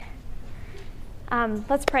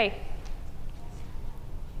Let's pray.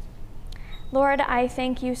 Lord, I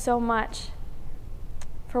thank you so much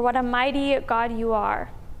for what a mighty God you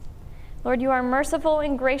are. Lord, you are merciful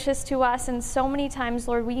and gracious to us, and so many times,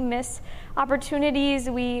 Lord, we miss opportunities.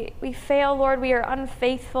 We fail, Lord. We are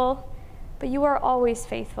unfaithful, but you are always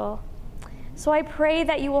faithful. So I pray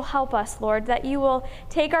that you will help us, Lord, that you will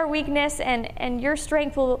take our weakness and your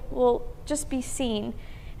strength will just be seen.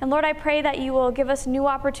 And Lord, I pray that you will give us new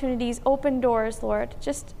opportunities, open doors, Lord.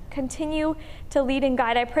 Just continue to lead and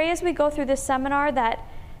guide. I pray as we go through this seminar that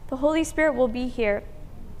the Holy Spirit will be here.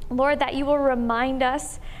 Lord, that you will remind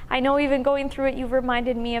us. I know even going through it, you've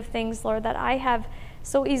reminded me of things, Lord, that I have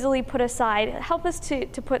so easily put aside. Help us to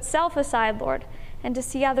put self aside, Lord, and to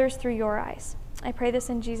see others through your eyes. I pray this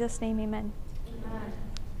in Jesus' name, amen. Amen.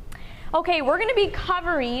 Okay, we're going to be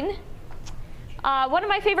covering one of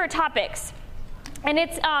my favorite topics. And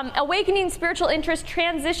it's awakening spiritual interest,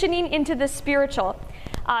 transitioning into the spiritual.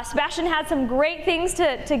 Sebastian had some great things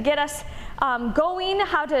to get us going,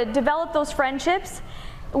 how to develop those friendships.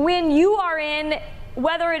 When you are in,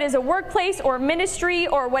 whether it is a workplace or ministry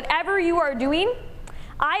or whatever you are doing,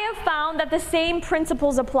 I have found that the same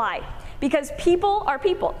principles apply. Because people are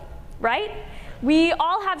people, right? We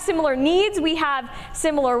all have similar needs. We have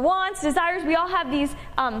similar wants, desires. We all have these,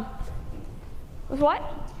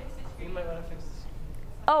 what?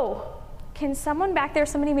 Oh, can someone back there,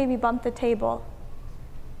 somebody maybe bump the table?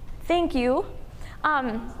 Thank you.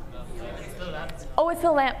 Oh, it's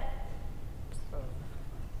the lamp.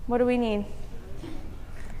 What do we need?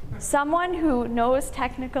 Someone who knows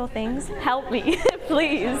technical things, help me,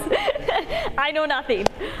 please. I know nothing.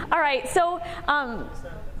 All right, so it's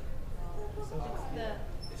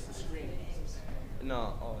the screen.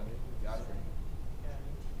 No.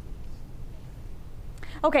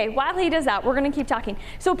 Okay, while he does that, we're going to keep talking.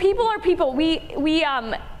 So people are people. We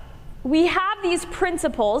have these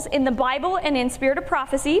principles in the Bible and in Spirit of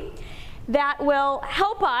Prophecy that will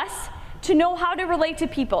help us to know how to relate to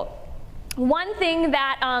people. One thing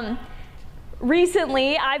that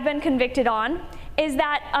recently I've been convicted on is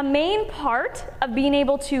that a main part of being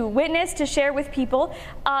able to witness, to share with people,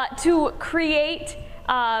 to create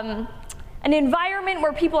an environment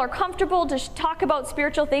where people are comfortable to talk about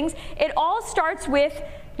spiritual things, it all starts with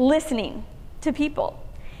listening to people.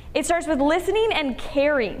 It starts with listening and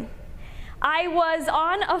caring. I was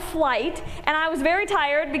on a flight, and I was very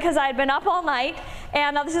tired because I had been up all night,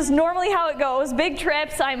 and this is normally how it goes. Big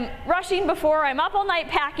trips, I'm rushing before, I'm up all night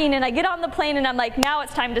packing, and I get on the plane, and I'm like, now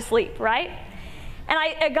it's time to sleep, right? And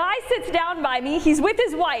a guy sits down by me, he's with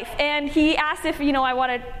his wife, and he asks if, I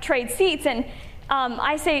want to trade seats, and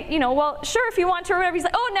I say, well, sure, if you want to or whatever. He's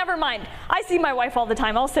like, oh, never mind. I see my wife all the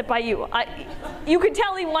time. I'll sit by you. You could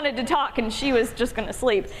tell he wanted to talk, and she was just going to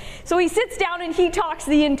sleep. So he sits down, and he talks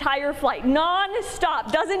the entire flight,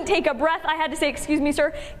 non-stop, doesn't take a breath. I had to say, excuse me,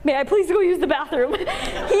 sir, may I please go use the bathroom?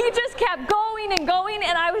 He just kept going and going,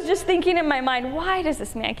 and I was just thinking in my mind, why does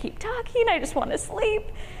this man keep talking? I just want to sleep.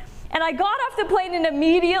 And I got off the plane, and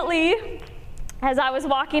immediately, as I was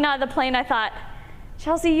walking out of the plane, I thought,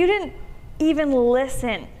 Chelsy, you didn't even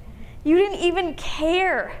listen. You didn't even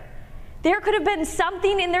care. There could have been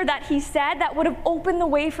something in there that he said that would have opened the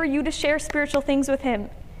way for you to share spiritual things with him.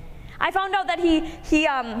 I found out that he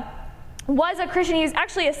was a Christian. He was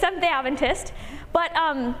actually a Seventh-day Adventist, but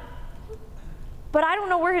I don't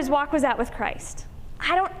know where his walk was at with Christ.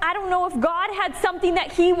 I don't know if God had something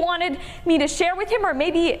that he wanted me to share with him, or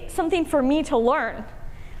maybe something for me to learn.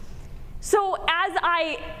 So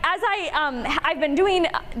I've been doing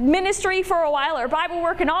ministry for a while, or Bible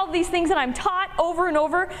work, and all of these things, and I'm taught over and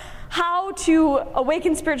over how to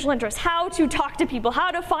awaken spiritual interest, how to talk to people,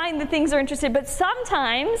 how to find the things they're interested in. But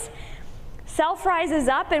sometimes self rises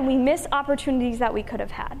up, and we miss opportunities that we could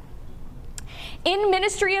have had. In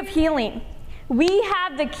ministry of healing, we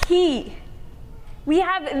have the key. We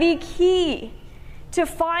have the key to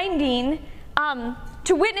finding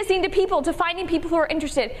to witnessing to people, to finding people who are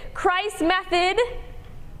interested. Christ's method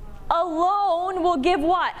alone will give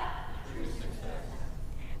what?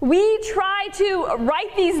 We try to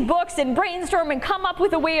write these books and brainstorm and come up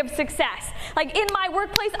with a way of success. Like in my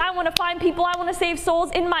workplace, I want to find people, I want to save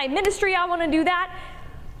souls. In my ministry, I want to do that.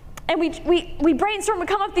 And we brainstorm and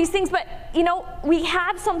come up with these things, but we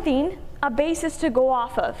have something, a basis to go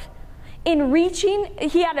off of. In reaching,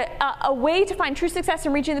 he had a way to find true success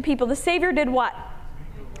in reaching the people. The Savior did what?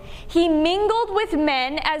 He mingled with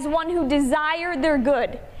men as one who desired their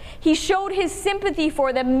good. He showed his sympathy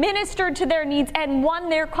for them, ministered to their needs, and won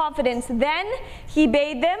their confidence. Then he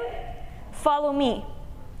bade them, follow me.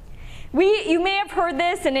 You may have heard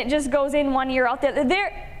this, and it just goes in one ear out the other.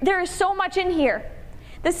 There is so much in here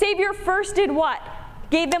The Savior first did what?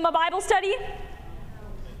 Gave them a Bible study?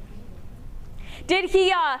 Did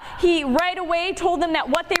he right away told them that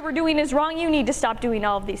what they were doing is wrong? You need to stop doing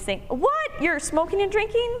all of these things. What? You're smoking and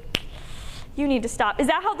drinking? You need to stop. Is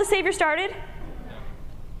that how the Savior started?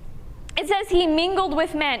 It says he mingled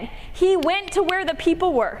with men. He went to where the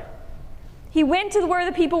people were. He went to where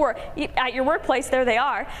the people were. At your workplace, there they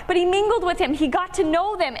are. But he mingled with them. He got to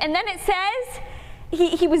know them. And then it says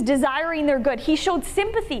he was desiring their good. He showed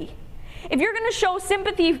sympathy. If you're going to show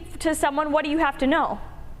sympathy to someone, what do you have to know?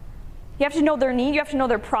 You have to know their need. You have to know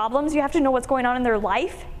their problems. You have to know what's going on in their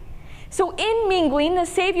life. So in mingling, the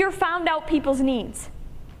Savior found out people's needs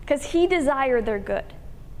because he desired their good.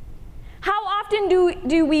 How often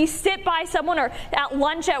do we sit by someone or at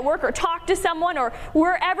lunch at work or talk to someone or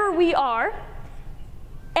wherever we are,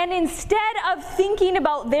 and instead of thinking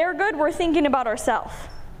about their good, we're thinking about ourselves?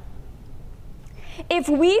 If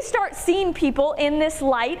we start seeing people in this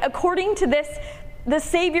light, according to the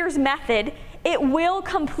Savior's method, it will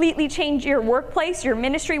completely change your workplace, your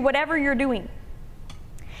ministry, whatever you're doing.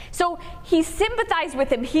 So he sympathized with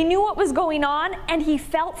them. He knew what was going on, and he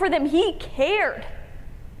felt for them. He cared.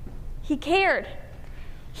 He cared.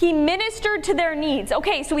 He ministered to their needs.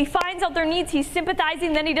 Okay, so he finds out their needs. He's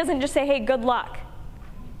sympathizing. Then he doesn't just say, hey, good luck.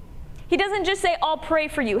 He doesn't just say, I'll pray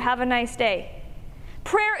for you. Have a nice day.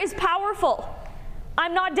 Prayer is powerful.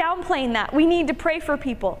 I'm not downplaying that. We need to pray for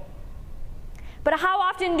people. But how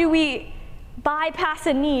often do we bypass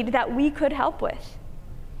a need that we could help with?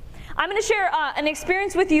 I'm going to share an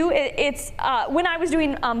experience with you. It's when I was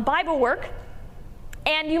doing Bible work.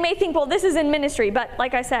 And you may think, well, this is in ministry. But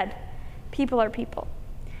like I said, people are people.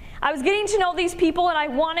 I was getting to know these people, and I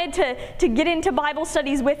wanted to get into Bible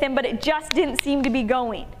studies with them, but it just didn't seem to be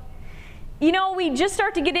going. You know, we just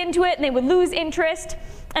start to get into it, and they would lose interest.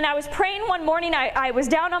 And I was praying one morning. I was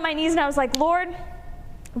down on my knees, and I was like, Lord,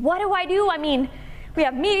 what do I do? I mean, we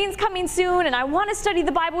have meetings coming soon, and I want to study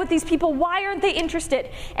the Bible with these people. Why aren't they interested?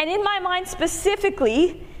 And in my mind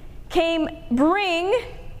specifically came, bring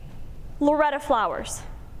Loretta flowers.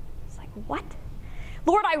 It's like, what?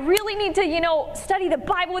 Lord, I really need to, study the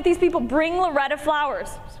Bible with these people. Bring Loretta flowers.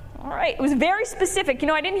 All right. It was very specific.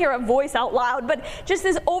 I didn't hear a voice out loud, but just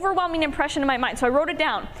this overwhelming impression in my mind. So I wrote it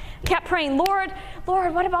down. Kept praying, Lord,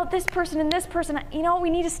 what about this person and this person? We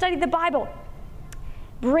need to study the Bible.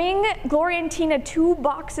 Bring Gloria and Tina 2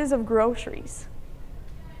 boxes of groceries.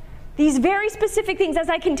 These very specific things. As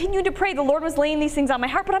I continued to pray, the Lord was laying these things on my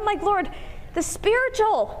heart. But I'm like, Lord, the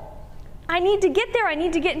spiritual, I need to get there. I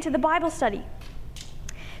need to get into the Bible study.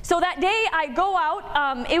 So that day I go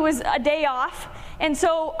out. It was a day off. And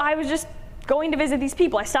so I was just going to visit these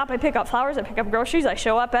people. I stop, I pick up flowers, I pick up groceries. I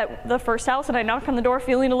show up at the first house, and I knock on the door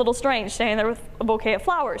feeling a little strange, standing there with a bouquet of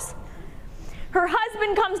flowers. Her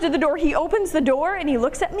husband comes to the door. He opens the door, and he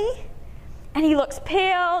looks at me. And he looks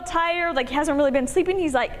pale, tired, like he hasn't really been sleeping.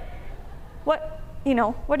 He's like, what do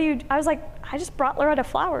you... I was like, I just brought Loretta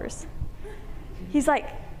flowers. He's like,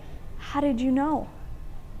 how did you know?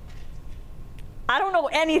 I don't know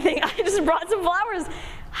anything. I just brought some flowers.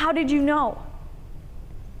 How did you know?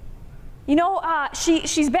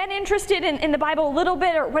 She's been interested in the Bible a little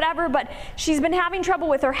bit or whatever, but she's been having trouble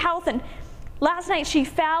with her health. And last night she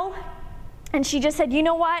fell, and she just said, you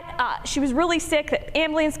know what? She was really sick. The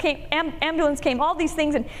ambulance came, all these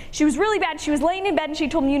things, and she was really bad. She was laying in bed, and she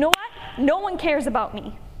told me, you know what? No one cares about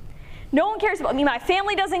me. No one cares about me. My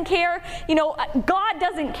family doesn't care. God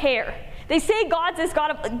doesn't care. They say God's this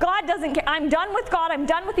God. God doesn't care. I'm done with God. I'm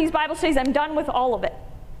done with these Bible studies. I'm done with all of it.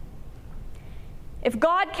 If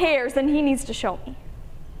God cares, then he needs to show me.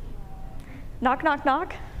 Knock, knock,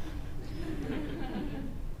 knock.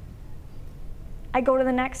 I go to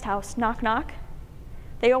the next house. Knock, knock.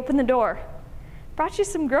 They open the door. Brought you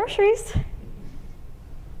some groceries.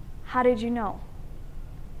 How did you know?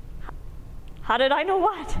 How did I know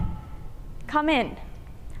what? Come in.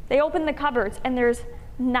 They open the cupboards, and there's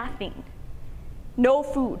nothing. No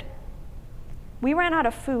food. We ran out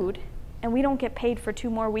of food, and we don't get paid for 2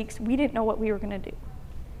 more weeks. We didn't know what we were going to do.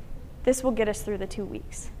 This will get us through the 2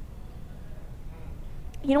 weeks.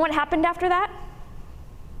 You know what happened after that?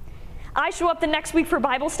 I show up the next week for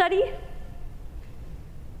Bible study.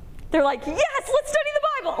 They're like, yes, let's study the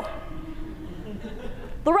Bible.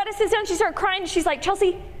 Loretta sits down, she starts crying. She's like,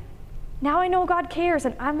 Chelsy, now I know God cares,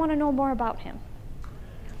 and I want to know more about him.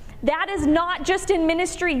 That is not just in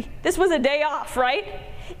ministry. This was a day off, right?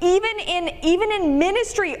 Even in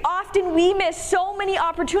ministry, often we miss so many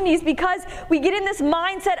opportunities because we get in this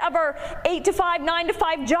mindset of our 8 to 5, 9 to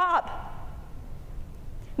 5 job.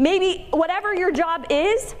 Maybe whatever your job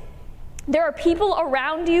is, there are people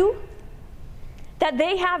around you that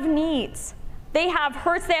they have needs. They have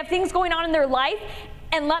hurts, they have things going on in their life.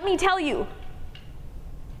 And let me tell you,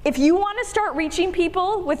 if you want to start reaching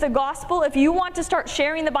people with the gospel, if you want to start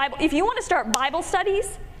sharing the Bible, if you want to start Bible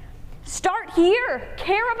studies, start here.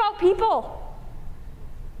 Care about people.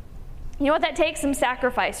 You know what that takes? Some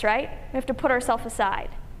sacrifice, right? We have to put ourselves aside.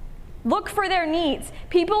 Look for their needs.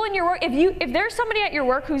 People in your work, if there's somebody at your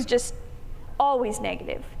work who's just always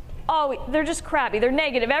negative, they're just crabby, they're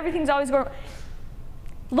negative, everything's always going,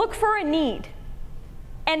 look for a need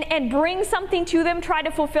and bring something to them, try to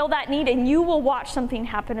fulfill that need, and you will watch something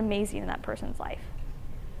happen amazing in that person's life.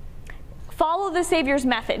 Follow the Savior's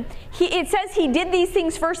method. It says he did these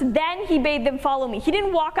things first, then he bade them follow me. He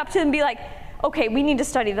didn't walk up to them and be like, okay, we need to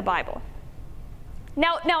study the Bible.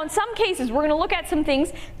 Now in some cases, we're going to look at some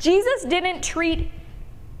things. Jesus didn't treat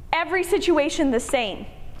every situation the same,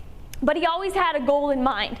 but he always had a goal in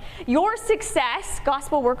mind. Your success,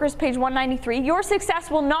 Gospel Workers, page 193, your success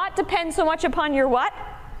will not depend so much upon your what?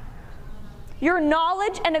 Your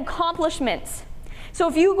knowledge and accomplishments. So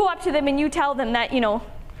if you go up to them and you tell them that,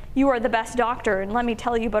 you are the best doctor, and let me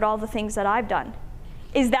tell you about all the things that I've done,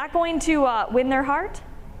 is that going to win their heart?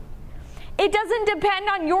 It doesn't depend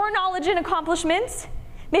on your knowledge and accomplishments.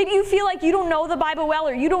 Maybe you feel like you don't know the Bible well,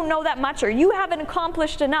 or you don't know that much, or you haven't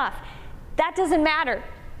accomplished enough. That doesn't matter.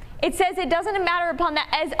 It says it doesn't matter upon that,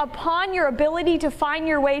 as upon your ability to find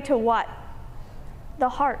your way to what? The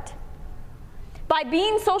heart. By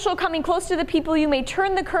being social, coming close to the people, you may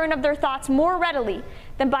turn the current of their thoughts more readily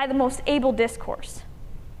than by the most able discourse.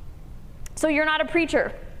 So you're not a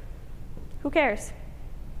preacher. Who cares?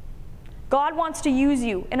 God wants to use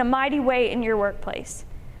you in a mighty way in your workplace.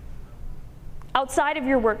 Outside of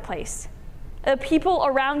your workplace. The people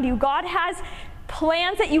around you. God has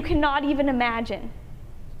plans that you cannot even imagine.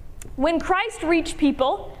 When Christ reached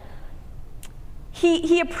people,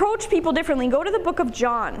 he approached people differently. Go to the book of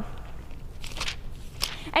John.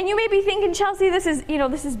 And you may be thinking, Chelsy, this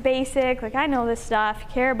is basic. Like, I know this stuff.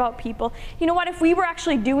 Care about people. You know what? If we were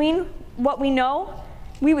actually doing what we know,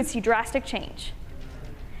 we would see drastic change.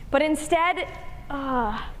 But instead,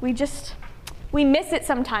 we miss it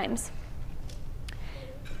sometimes.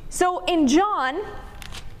 So in John,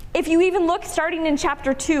 if you even look starting in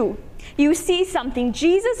chapter 2, you see something.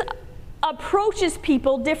 Jesus approaches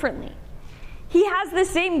people differently. He has the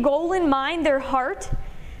same goal in mind, their heart,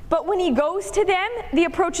 but when he goes to them, the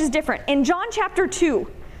approach is different. In John chapter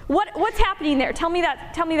 2, what's happening there? Tell me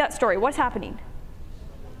that story. What's happening?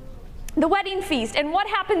 The wedding feast. And what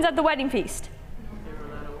happens at the wedding feast?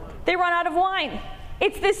 They run out of wine.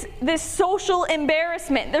 It's this social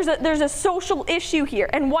embarrassment. There's a social issue here.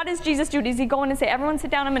 And what does Jesus do? Does he go in and say, everyone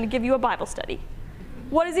sit down, I'm going to give you a Bible study?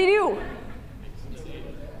 What does he do?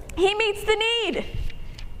 He meets the need.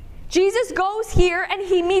 Jesus goes here and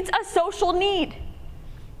he meets a social need.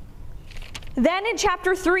 Then in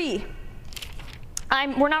chapter 3,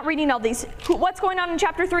 we're not reading all these. What's going on in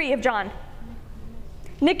chapter 3 of John?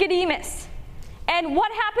 Nicodemus. And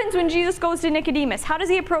what happens when Jesus goes to Nicodemus? How does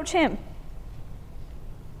he approach him?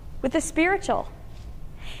 With the spiritual.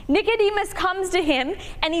 Nicodemus comes to him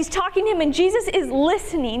and he's talking to him, and Jesus is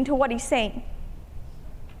listening to what he's saying.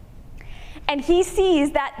 And he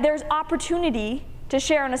sees that there's opportunity to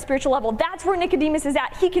share on a spiritual level. That's where Nicodemus is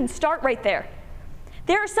at. He can start right there.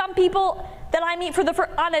 There are some people that I meet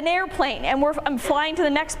on an airplane, and I'm flying to the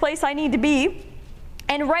next place I need to be,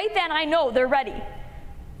 and right then I know they're ready.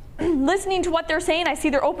 Listening to what they're saying, I see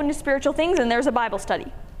they're open to spiritual things, and there's a Bible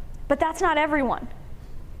study. But that's not everyone.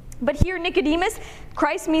 But here, Nicodemus,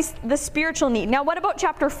 Christ meets the spiritual need. Now, what about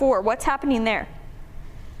chapter 4? What's happening there?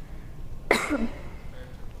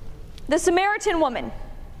 The Samaritan woman.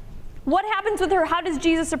 What happens with her? How does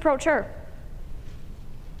Jesus approach her? Are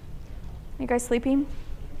you guys sleeping?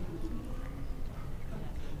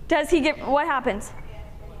 What happens?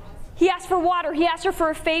 He asks for water. He asks her for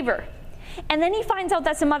a favor. And then he finds out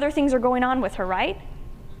that some other things are going on with her, right?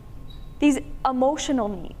 These emotional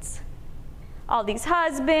needs. All these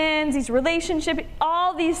husbands, these relationships,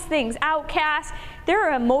 all these things, outcasts. There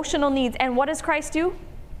are emotional needs. And what does Christ do?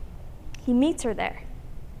 He meets her there.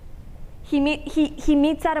 He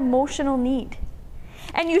meets that emotional need.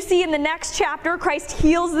 And you see in the next chapter, Christ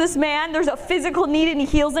heals this man. There's a physical need and he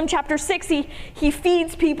heals them. Chapter 6, he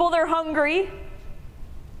feeds people. They're hungry.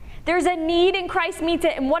 There's a need and Christ meets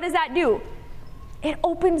it. And what does that do? It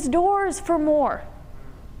opens doors for more.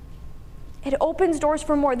 It opens doors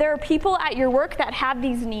for more. There are people at your work that have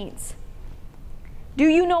these needs. Do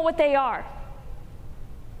you know what they are?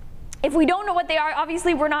 If we don't know what they are,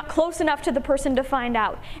 obviously we're not close enough to the person to find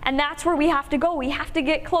out. And that's where we have to go. We have to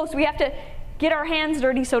get close. We have to get our hands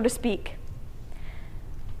dirty, so to speak.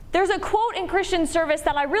 There's a quote in Christian service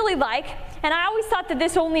that I really like, and I always thought that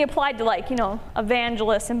this only applied to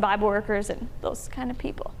evangelists and Bible workers and those kind of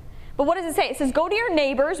people. But what does it say? It says, go to your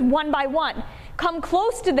neighbors one by one. Come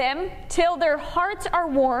close to them till their hearts are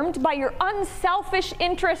warmed by your unselfish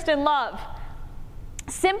interest and love.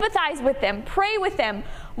 Sympathize with them, pray with them,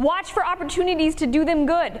 watch for opportunities to do them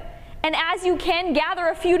good. And as you can, gather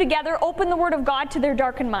a few together, open the word of God to their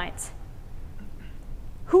darkened minds.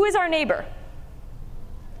 Who is our neighbor?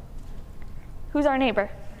 Who's our neighbor?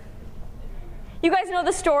 You guys know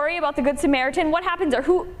the story about the Good Samaritan. What happens there?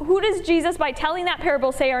 Who does Jesus, by telling that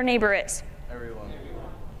parable, say our neighbor is? Everyone.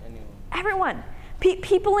 Anyone. Everyone.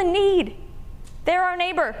 People in need. They're our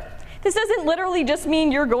neighbor. This doesn't literally just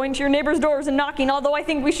mean you're going to your neighbor's doors and knocking, although I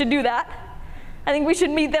think we should do that. I think we should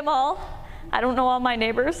meet them all. I don't know all my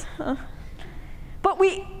neighbors. But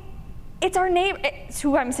it's our neighbor. It's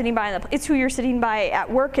who I'm sitting by. It's who you're sitting by at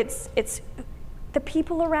work. It's the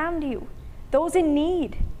people around you. Those in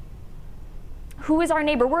need. Who is our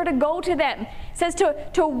neighbor? We're to go to them. It says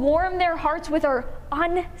to warm their hearts with our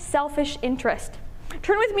unselfish interest.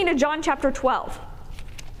 Turn with me to John chapter 12.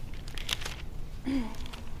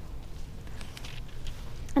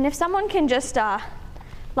 And if someone can just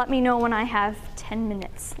let me know when I have 10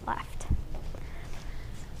 minutes left.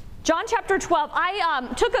 John chapter 12.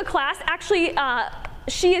 I took a class, actually,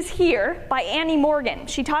 she is here, by Annie Morgan.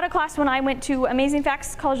 She taught a class when I went to Amazing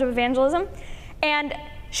Facts College of Evangelism. And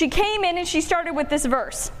she came in and she started with this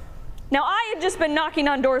verse. Now, I had just been knocking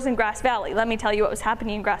on doors in Grass Valley. Let me tell you what was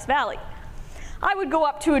happening in Grass Valley. I would go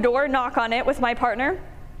up to a door, knock on it with my partner.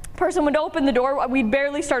 Person would open the door, we'd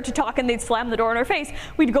barely start to talk and they'd slam the door in our face.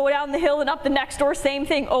 We'd go down the hill and up the next door, same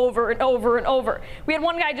thing over and over and over. We had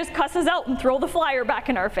one guy just cuss us out and throw the flyer back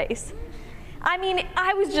in our face. I mean,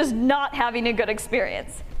 I was just not having a good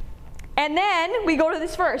experience. And then we go to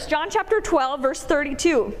this verse, John chapter 12, verse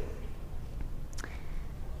 32.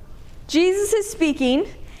 Jesus is speaking,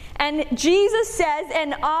 and Jesus says,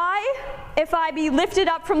 and I, if I be lifted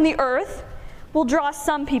up from the earth, will draw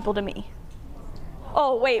some people to me.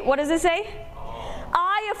 Oh, wait, what does it say?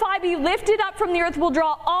 I, if I be lifted up from the earth, will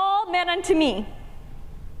draw all men unto me.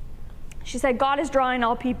 She said, God is drawing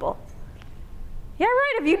all people. Yeah,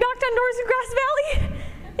 right. Have you knocked on doors in Grass Valley?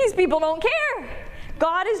 These people don't care.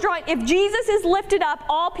 God is drawing. If Jesus is lifted up,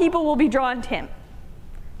 all people will be drawn to him.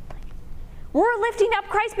 We're lifting up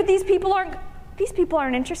Christ, but these people aren't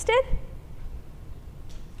interested.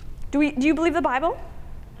 Do you believe the Bible?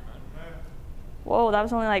 Whoa, that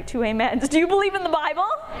was only like 2 amens. Do you believe in the Bible?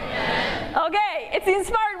 Amen. Okay, it's the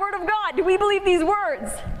inspired word of God. Do we believe these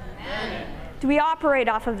words? Amen. Do we operate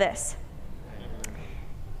off of this?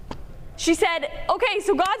 She said, okay,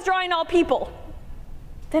 so God's drawing all people.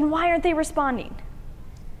 Then why aren't they responding?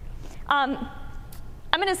 I'm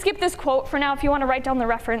going to skip this quote for now if you want to write down the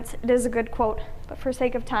reference. It is a good quote, but for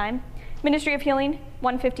sake of time. Ministry of Healing,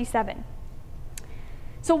 157.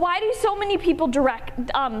 So why do so many people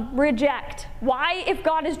reject? Why, if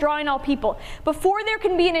God is drawing all people? Before there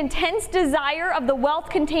can be an intense desire of the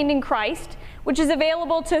wealth contained in Christ, which is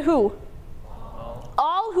available to who?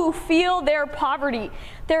 All who feel their poverty.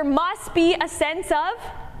 There must be a sense of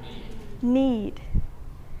need.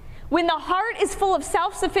 When the heart is full of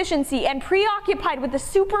self-sufficiency and preoccupied with the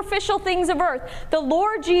superficial things of earth, the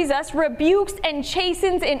Lord Jesus rebukes and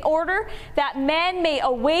chastens in order that men may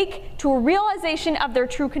awake to a realization of their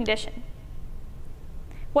true condition.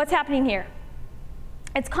 What's happening here?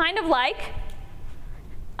 It's kind of like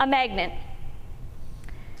a magnet.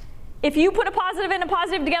 If you put a positive and a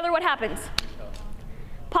positive together, what happens?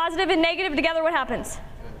 Positive and negative together, what happens?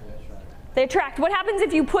 They attract. What happens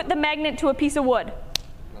if you put the magnet to a piece of wood?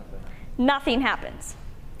 Nothing happens.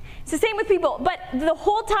 It's the same with people, but the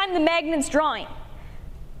whole time the magnet's drawing.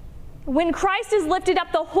 When Christ is lifted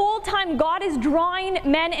up, the whole time God is drawing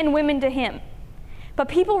men and women to him. But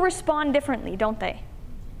people respond differently, don't they?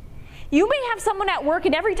 You may have someone at work,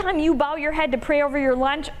 and every time you bow your head to pray over your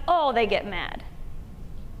lunch, oh, they get mad.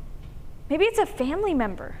 Maybe it's a family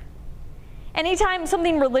member. Anytime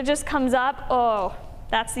something religious comes up, oh,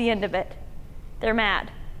 that's the end of it. They're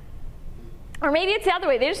mad. Or maybe it's the other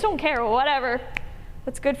way. They just don't care. Whatever.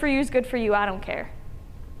 What's good for you is good for you. I don't care.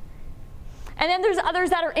 And then there's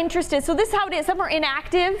others that are interested. So this is how it is. Some are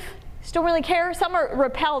inactive, just don't really care. Some are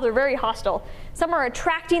repelled. They're very hostile. Some are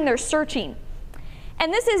attracting. They're searching.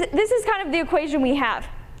 And this is kind of the equation we have.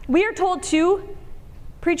 We are told to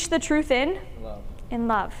preach the truth in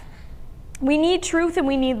love. We need truth and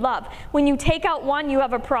we need love. When you take out one, you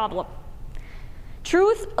have a problem.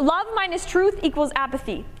 Love minus truth equals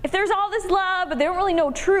apathy. If there's all this love, but they don't really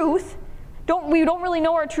know truth, We don't really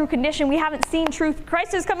know our true condition. We haven't seen truth.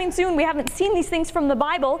 Christ is coming soon. We haven't seen these things from the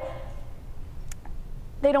Bible.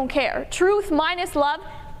 They don't care. Truth minus love,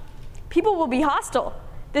 people will be hostile.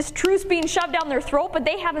 This truth's being shoved down their throat, but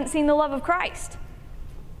they haven't seen the love of Christ.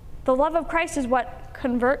 The love of Christ is what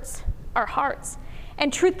converts our hearts.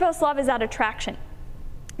 And truth plus love is that attraction.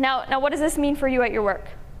 Now what does this mean for you at your work?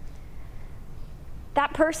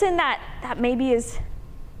 That person that maybe is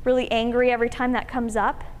really angry every time that comes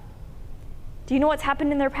up, do you know what's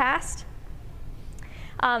happened in their past?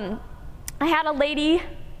 I had a lady,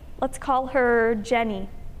 let's call her Jenny.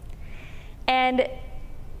 And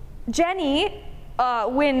Jenny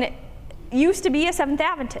used to be a Seventh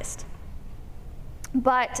Adventist.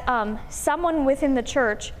 But someone within the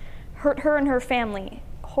church hurt her and her family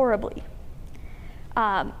horribly.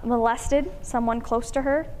 Molested someone close to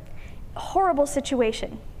her. Horrible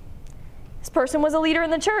situation. This person was a leader in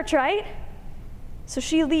the church, right? So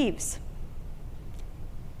she leaves.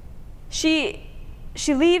 She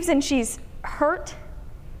leaves and she's hurt.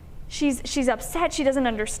 She's upset. She doesn't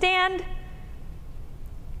understand.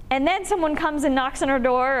 And then someone comes and knocks on her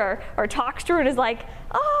door or talks to her and is like,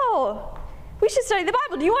 oh, we should study the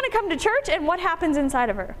Bible. Do you want to come to church? And what happens inside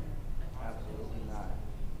of her? Absolutely not.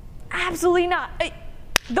 Absolutely not.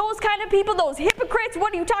 Those kind of people, those hypocrites,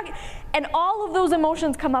 what are you talking? And all of those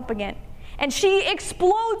emotions come up again. And she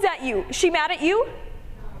explodes at you. Is she mad at you?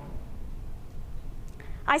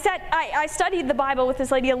 I studied the Bible with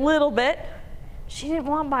this lady a little bit. She didn't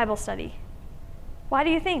want Bible study. Why do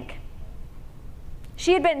you think?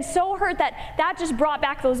 She had been so hurt that just brought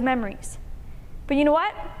back those memories. But you know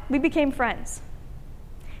what? We became friends.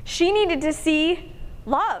 She needed to see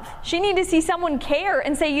love. She needed to see someone care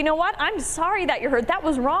and say, you know what? I'm sorry that you're hurt. That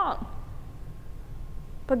was wrong.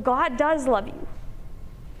 But God does love you.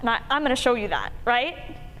 And I'm going to show you that,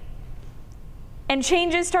 right? And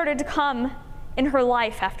changes started to come in her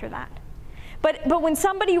life after that. But when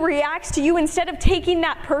somebody reacts to you, instead of taking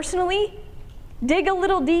that personally, dig a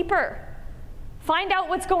little deeper. Find out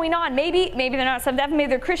what's going on. Maybe they're not Seventh-day, maybe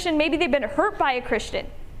they're Christian, maybe they've been hurt by a Christian.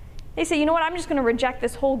 They say, you know what, I'm just going to reject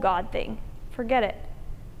this whole God thing. Forget it.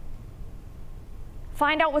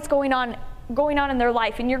 Find out what's going on in their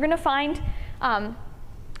life, and you're going to find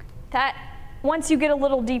that once you get a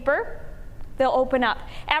little deeper, they'll open up.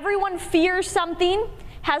 Everyone fears something,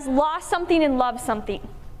 has lost something, and loves something.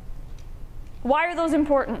 Why are those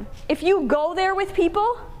important? If you go there with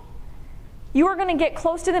people, you are going to get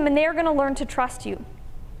close to them and they're going to learn to trust you.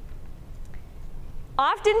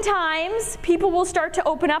 Oftentimes, people will start to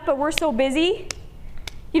open up, but we're so busy.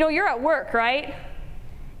 You know, you're at work, right?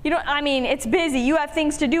 It's busy. You have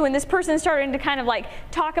things to do, and this person is starting to kind of like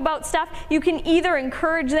talk about stuff. You can either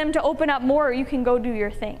encourage them to open up more, or you can go do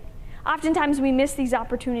your thing. Oftentimes, we miss these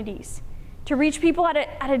opportunities to reach people at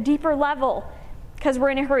a deeper level because we're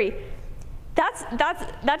in a hurry.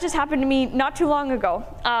 That just happened to me not too long ago.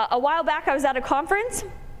 A while back, I was at a conference,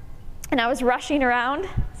 and I was rushing around,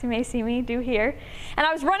 as you may see me do here, and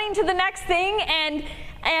I was running to the next thing, and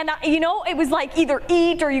it was like either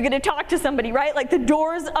eat or you're going to talk to somebody, right? Like the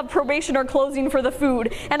doors of probation are closing for the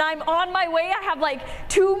food, and I'm on my way. I have like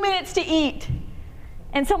 2 minutes to eat,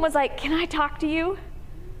 and someone's like, "Can I talk to you?"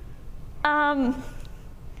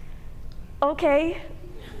 Okay.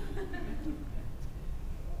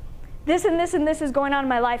 This and this and this is going on in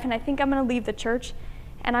my life, and I think I'm going to leave the church,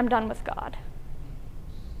 and I'm done with God.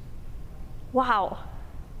 Wow.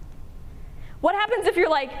 What happens if you're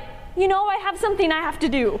like, I have something I have to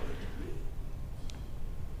do?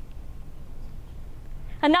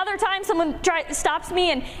 Another time someone stops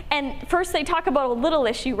me, and first they talk about a little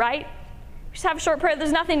issue, right? Just have a short prayer.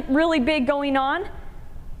 There's nothing really big going on.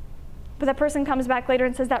 But that person comes back later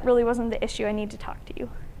and says, that really wasn't the issue. I need to talk to you.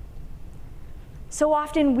 So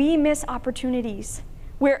often we miss opportunities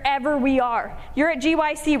wherever we are. You're at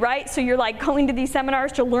GYC, right? So you're like going to these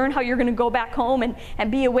seminars to learn how you're going to go back home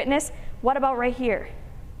and be a witness. What about right here?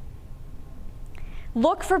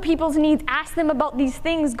 Look for people's needs. Ask them about these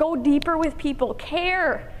things. Go deeper with people.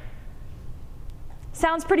 Care.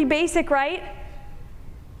 Sounds pretty basic, right?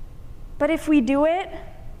 But if we do it,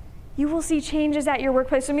 you will see changes at your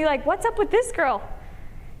workplace. You'll be like, what's up with this girl?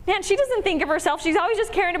 Man, she doesn't think of herself. She's always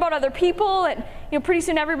just caring about other people, and pretty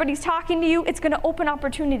soon everybody's talking to you. It's going to open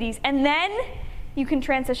opportunities, and then you can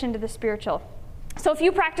transition to the spiritual. So a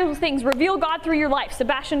few practical things. Reveal God through your life.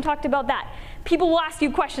 Sebastian talked about that. People will ask you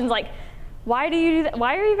questions like, why do you do that?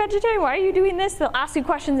 Why are you vegetarian? Why are you doing this? They'll ask you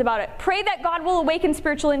questions about it. Pray that God will awaken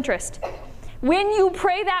spiritual interest. When you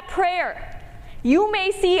pray that prayer, you may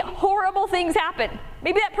see horrible things happen.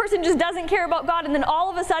 Maybe that person just doesn't care about God, and then all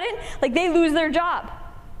of a sudden, like they lose their job.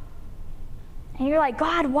 And you're like,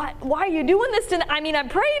 God, why are you doing this to them? I mean, I'm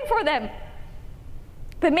praying for them.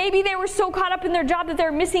 But maybe they were so caught up in their job that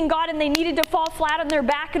they're missing God and they needed to fall flat on their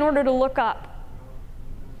back in order to look up.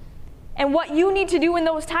 And what you need to do in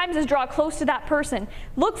those times is draw close to that person.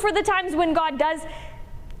 Look for the times when God does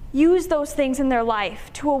use those things in their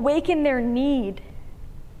life to awaken their need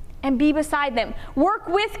and be beside them. Work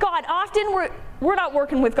with God. Often we're not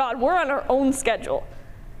working with God. We're on our own schedule.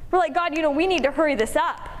 We're like, God, we need to hurry this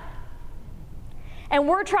up. And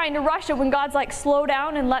we're trying to rush it when God's like, slow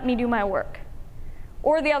down and let me do my work.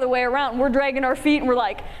 Or the other way around. We're dragging our feet and we're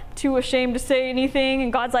like, too ashamed to say anything.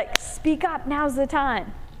 And God's like, speak up, now's the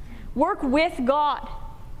time. Work with God.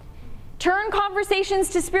 Turn conversations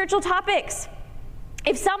to spiritual topics.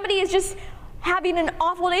 If somebody is just having an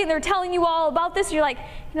awful day and they're telling you all about this, you're like,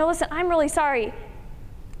 listen, I'm really sorry.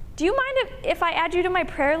 Do you mind if I add you to my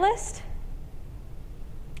prayer list?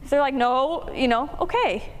 If they're like, no,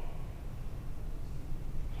 okay.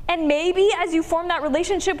 And maybe as you form that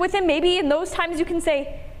relationship with him, maybe in those times you can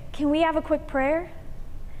say, can we have a quick prayer?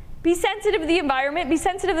 Be sensitive to the environment. Be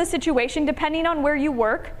sensitive to the situation, depending on where you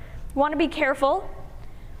work. You want to be careful,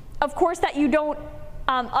 of course, that you don't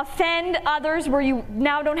offend others where you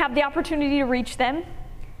now don't have the opportunity to reach them.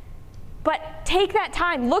 But take that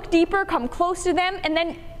time. Look deeper. Come close to them. And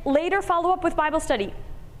then later follow up with Bible study.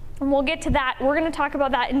 And we'll get to that. We're going to talk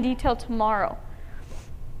about that in detail tomorrow.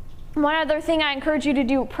 One other thing I encourage you to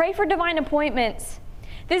do, pray for divine appointments.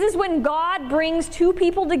 This is when God brings two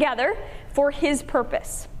people together for his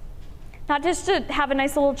purpose. Not just to have a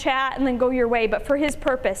nice little chat and then go your way, but for his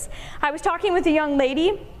purpose. I was talking with a young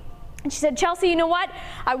lady, and she said, Chelsy, you know what?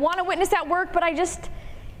 I want to witness at work, but I just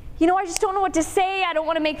don't know what to say. I don't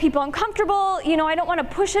want to make people uncomfortable. I don't want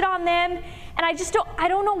to push it on them. And I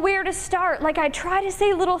don't know where to start. Like, I try to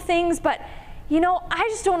say little things, but, I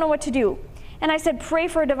just don't know what to do. And I said, pray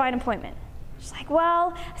for a divine appointment. She's like,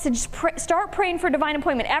 well, I said, just start praying for a divine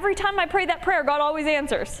appointment. Every time I pray that prayer, God always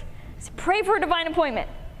answers. I said, pray for a divine appointment.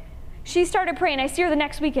 She started praying. I see her the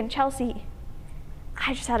next week in Chelsy.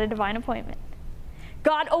 I just had a divine appointment.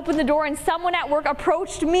 God opened the door and someone at work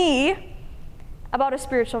approached me about a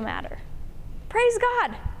spiritual matter. Praise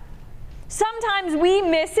God. Sometimes we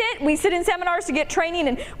miss it. We sit in seminars to get training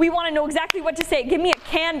and we want to know exactly what to say. Give me a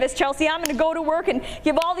canvas, Chelsy. I'm going to go to work and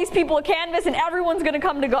give all these people a canvas and everyone's going to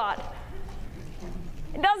come to God.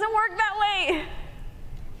 It doesn't work that way.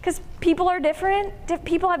 Because people are different.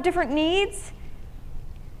 People have different needs.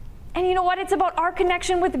 And you know what? It's about our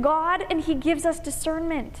connection with God, and he gives us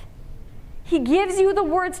discernment. He gives you the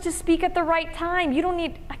words to speak at the right time. You don't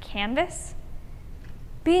need a canvas.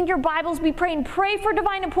 Be in your Bibles, be praying. Pray for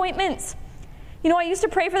divine appointments. I used to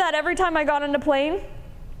pray for that every time I got on a plane.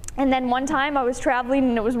 And then one time I was traveling,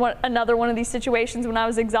 and it was another one of these situations when I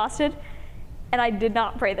was exhausted, and I did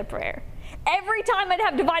not pray the prayer. Every time I'd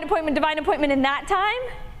have divine appointment, and that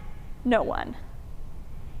time, no one.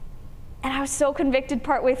 And I was so convicted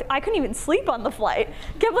partway through. I couldn't even sleep on the flight.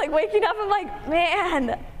 Kept waking up. I'm like,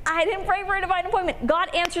 man, I didn't pray for a divine appointment.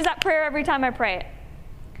 God answers that prayer every time I pray it.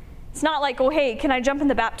 It's not like, oh, hey, can I jump in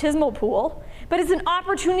the baptismal pool? But it's an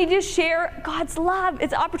opportunity to share God's love.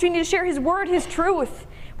 It's an opportunity to share his word, his truth.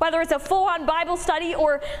 Whether it's a full-on Bible study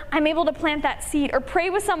or I'm able to plant that seed or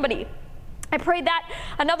pray with somebody. I prayed that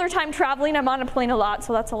another time traveling. I'm on a plane a lot,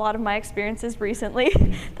 so that's a lot of my experiences recently.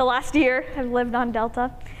 The last year, I've lived on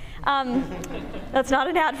Delta. That's not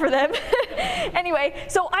an ad for them. Anyway,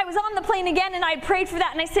 so I was on the plane again and I prayed for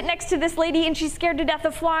that, and I sit next to this lady and she's scared to death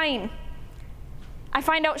of flying. I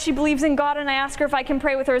find out she believes in God and I ask her if I can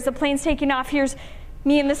pray with her. As the plane's taking off, here's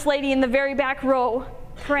me and this lady in the very back row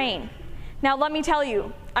praying. Now let me tell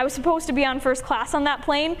you, I was supposed to be on first class on that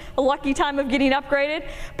plane, a lucky time of getting upgraded,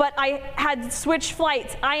 but I had switched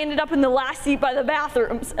flights. I ended up in the last seat by the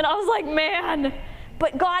bathrooms, and I was like, man,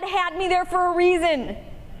 but God had me there for a reason.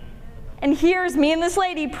 And here's me and this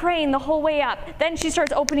lady praying the whole way up. Then she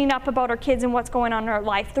starts opening up about her kids and what's going on in her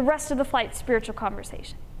life. The rest of the flight, spiritual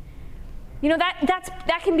conversation.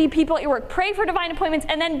 That can be people at your work. Pray for divine appointments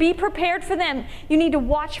and then be prepared for them. You need to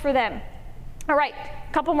watch for them. All right,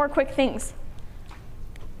 a couple more quick things.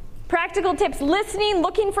 Practical tips. Listening,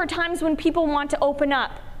 looking for times when people want to open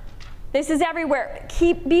up. This is everywhere.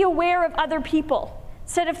 Be aware of other people.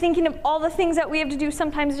 Instead of thinking of all the things that we have to do,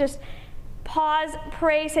 sometimes just pause,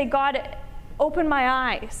 pray, say, God, open my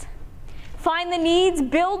eyes. Find the needs,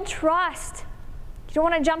 build trust. You don't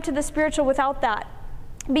want to jump to the spiritual without that.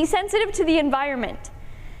 Be sensitive to the environment.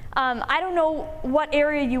 I don't know what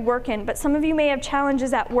area you work in, but some of you may have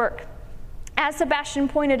challenges at work. As Sebastian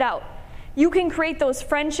pointed out, you can create those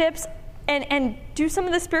friendships and do some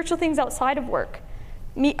of the spiritual things outside of work.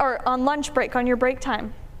 Or on lunch break, on your break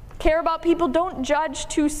time. Care about people. Don't judge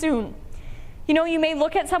too soon. You know, you may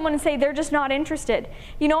look at someone and say they're just not interested.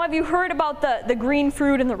 You know, have you heard about the green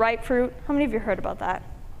fruit and the ripe fruit? How many of you heard about that?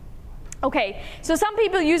 Okay, so some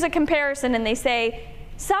people use a comparison and they say,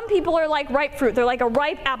 some people are like ripe fruit. They're like a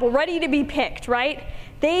ripe apple, ready to be picked, right?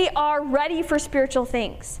 They are ready for spiritual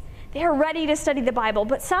things. They are ready to study the Bible.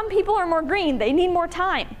 But some people are more green. They need more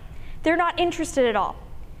time. They're not interested at all.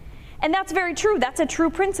 And that's very true. That's a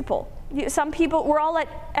true principle. Some people, we're all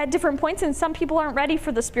at different points, and some people aren't ready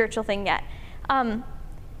for the spiritual thing yet.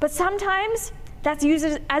 But sometimes that's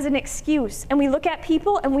used as an excuse, and we look at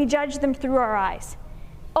people and we judge them through our eyes.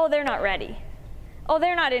 Oh, they're not ready. Oh,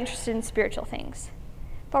 they're not interested in spiritual things.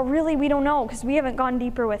 But really, we don't know because we haven't gone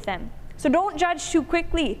deeper with them. So don't judge too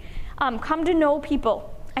quickly. Come to know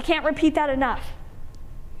people. I can't repeat that enough.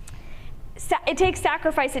 It takes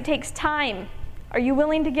sacrifice. It takes time. Are you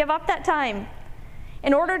willing to give up that time?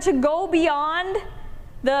 In order to go beyond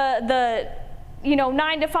the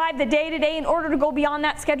 9 to 5, the day to day, in order to go beyond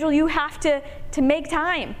that schedule, you have to make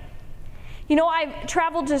time. You know, I've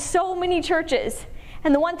traveled to so many churches,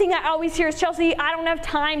 and the one thing I always hear is, Chelsy, I don't have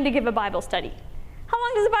time to give a Bible study. How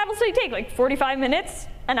long does a Bible study take? Like 45 minutes?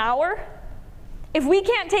 An hour? If we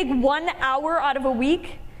can't take 1 hour out of a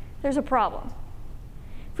week, there's a problem.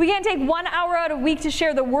 If we can't take 1 hour out of a week to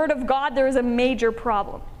share the Word of God, there is a major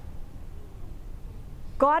problem.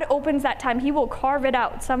 God opens that time. He will carve it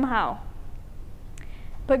out somehow.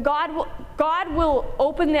 But God will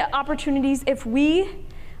open the opportunities if we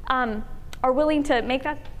are willing to make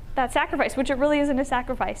that sacrifice, which it really isn't a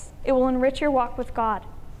sacrifice. It will enrich your walk with God.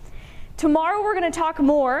 Tomorrow we're going to talk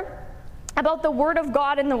more about the Word of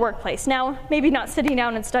God in the workplace. Now, maybe not sitting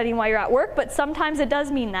down and studying while you're at work, but sometimes it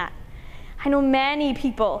does mean that. I know many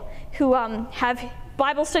people who have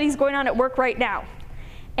Bible studies going on at work right now.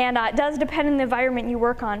 And it does depend on the environment you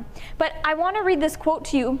work on. But I want to read this quote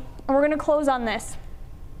to you, and we're going to close on this.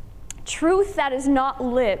 Truth that is not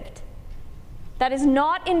lived, that is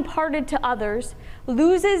not imparted to others,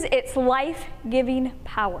 loses its life-giving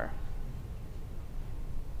power.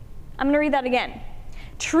 I'm going to read that again.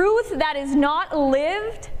 Truth that is not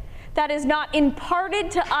lived, that is not imparted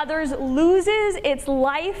to others, loses its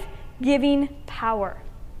life-giving power.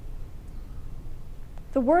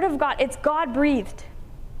 The Word of God, it's God-breathed.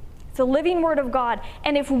 It's a living Word of God.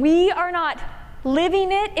 And if we are not living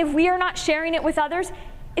it, if we are not sharing it with others,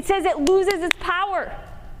 it says it loses its power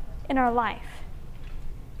in our life.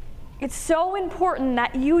 It's so important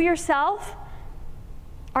that you yourself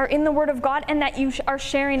are in the Word of God and that you are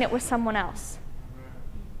sharing it with someone else.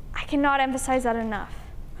 I cannot emphasize that enough.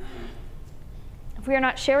 If we are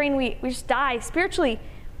not sharing, we just die spiritually.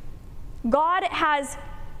 God has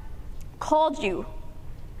called you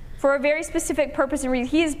for a very specific purpose and reason.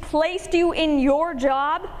 He has placed you in your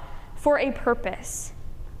job for a purpose.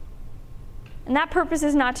 And that purpose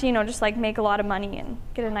is not to, just like make a lot of money and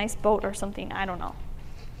get a nice boat or something. I don't know.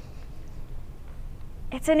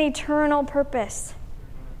 It's an eternal purpose.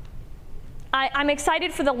 I'm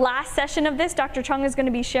excited for the last session of this. Dr. Chung is going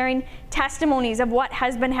to be sharing testimonies of what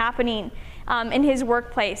has been happening in his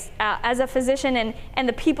workplace as a physician and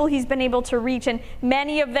the people he's been able to reach, and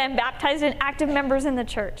many of them baptized and active members in the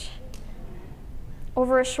church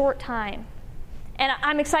over a short time. And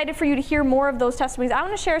I'm excited for you to hear more of those testimonies. I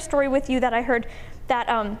want to share a story with you that I heard that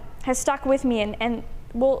has stuck with me, and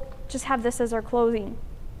we'll just have this as our closing.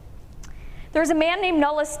 There's a man named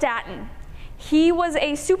Noah Staton. He was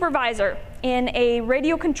a supervisor in a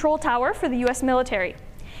radio control tower for the U.S. military.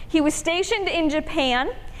 He was stationed in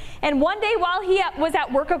Japan, and one day while he was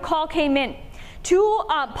at work, a call came in. Two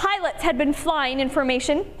pilots had been flying in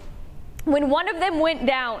formation when one of them went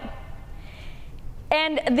down.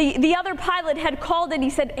 And the other pilot had called and he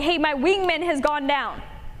said, "Hey, my wingman has gone down.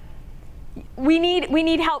 We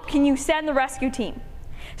need help. Can you send the rescue team?"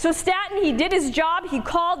 So Staton, he did his job. He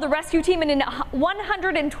called the rescue team, and in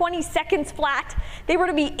 120 seconds flat, they were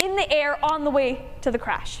to be in the air on the way to the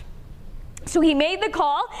crash. So he made the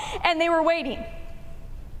call, and they were waiting.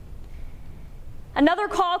 Another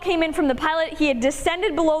call came in from the pilot. He had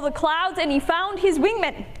descended below the clouds, and he found his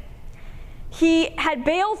wingman. He had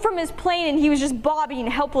bailed from his plane, and he was just bobbing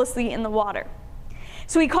helplessly in the water.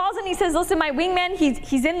 So he calls and he says, "Listen, my wingman,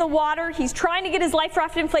 he's in the water. He's trying to get his life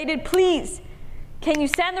raft inflated. Please, can you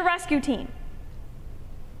send the rescue team?"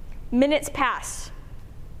 Minutes pass.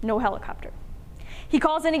 No helicopter. He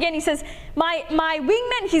calls in again. He says, my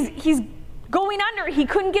wingman, he's going under. He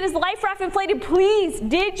couldn't get his life raft inflated. Please,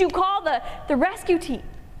 did you call the rescue team?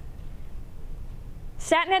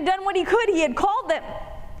 Staton had done what he could. He had called them.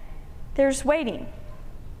 They're just waiting.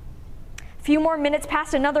 A few more minutes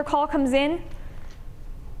passed. Another call comes in.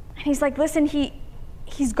 And he's like, "Listen, he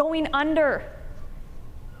He's going under.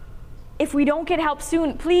 If we don't get help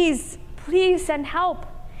soon, please send help.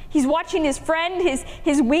 He's watching his friend,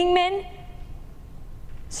 his wingman,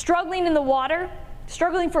 struggling in the water,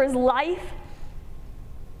 struggling for his life.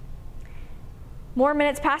 More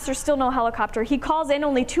minutes pass, there's still no helicopter. He calls in,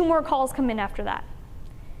 only 2 more calls come in after that.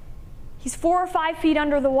 He's 4 or 5 feet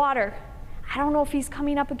under the water. I don't know if he's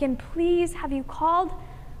coming up again. Please, have you called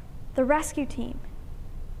the rescue team?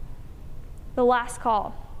 The last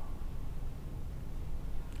call.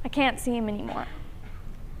 I can't see him anymore.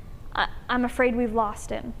 I'm afraid we've lost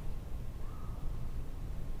him.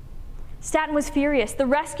 Stanton was furious. The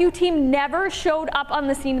rescue team never showed up on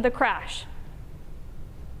the scene of the crash.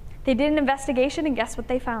 They did an investigation, and guess what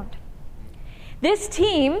they found? This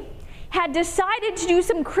team had decided to do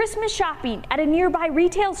some Christmas shopping at a nearby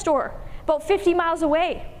retail store about 50 miles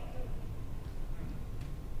away.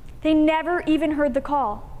 They never even heard the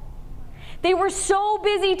call. They were so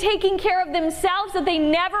busy taking care of themselves that they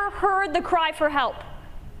never heard the cry for help.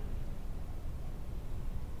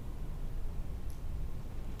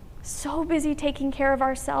 So busy taking care of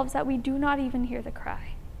ourselves that we do not even hear the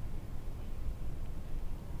cry.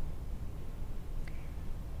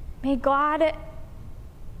 May God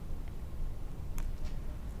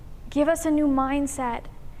give us a new mindset.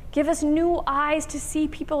 Give us new eyes to see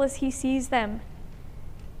people as He sees them.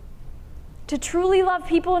 To truly love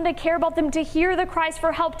people and to care about them, to hear the cries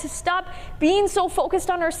for help, to stop being so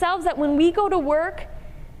focused on ourselves that when we go to work,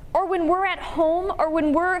 or when we're at home, or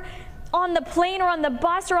when we're on the plane or on the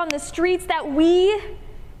bus or on the streets, that we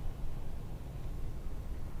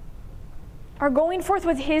are going forth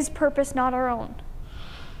with His purpose, not our own.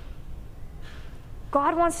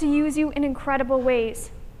 God wants to use you in incredible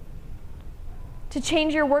ways to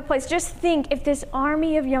change your workplace. Just think if this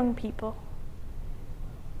army of young people,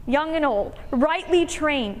 young and old, rightly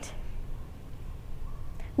trained,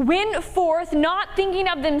 went forth not thinking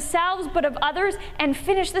of themselves but of others and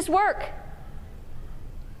finish this work.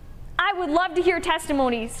 I would love to hear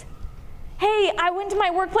testimonies. Hey, I went to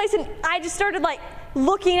my workplace and I just started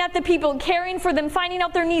looking at the people, caring for them, finding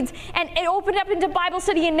out their needs, and it opened up into Bible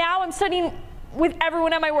study, and now I'm studying with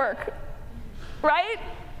everyone at my work. Right?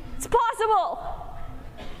 It's possible.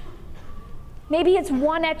 Maybe it's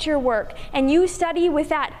one at your work, and you study with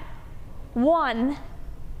that one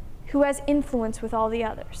who has influence with all the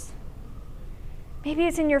others. Maybe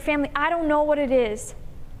it's in your family. I don't know what it is.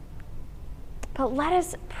 But let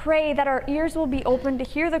us pray that our ears will be open to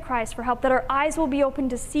hear the cries for help, that our eyes will be open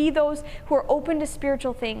to see those who are open to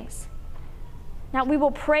spiritual things. Now we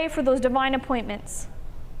will pray for those divine appointments.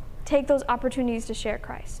 Take those opportunities to share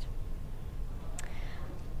Christ.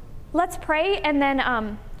 Let's pray, and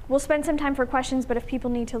then we'll spend some time for questions, but if people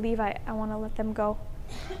need to leave, I want to let them go.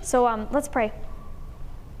 So let's pray.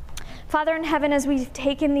 Father in heaven, as we've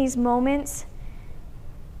taken these moments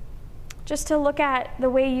just to look at the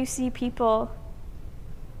way you see people,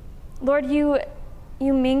 Lord, you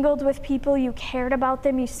mingled with people, you cared about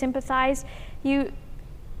them, you sympathized, you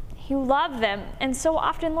love them. And so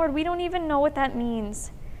often, Lord, we don't even know what that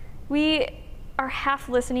means. We are half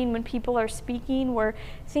listening when people are speaking. We're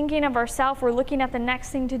thinking of ourselves. We're looking at the next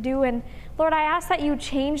thing to do. And Lord, I ask that you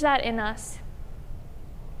change that in us.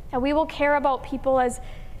 That we will care about people as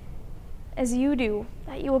you do.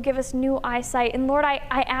 That you will give us new eyesight. And Lord, I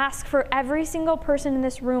ask for every single person in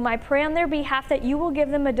this room, I pray on their behalf that you will give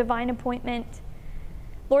them a divine appointment.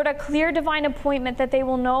 Lord, a clear divine appointment that they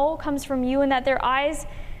will know comes from you, and that their eyes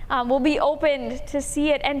will be opened to see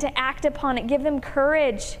it and to act upon it. Give them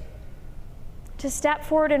courage to step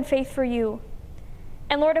forward in faith for you.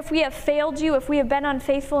 And Lord, if we have failed you, if we have been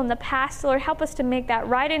unfaithful in the past, Lord, help us to make that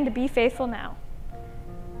right and to be faithful now.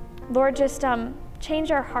 Lord, just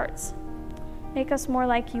change our hearts. Make us more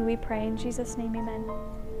like you, we pray. In Jesus' name, amen.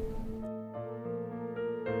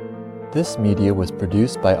 This media was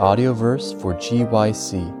produced by Audioverse for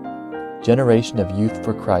GYC, Generation of Youth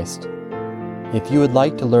for Christ. If you would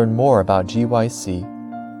like to learn more about GYC,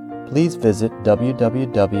 please visit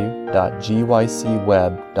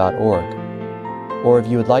www.gycweb.org. Or if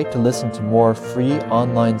you would like to listen to more free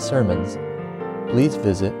online sermons, please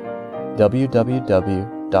visit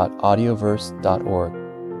www.audioverse.org.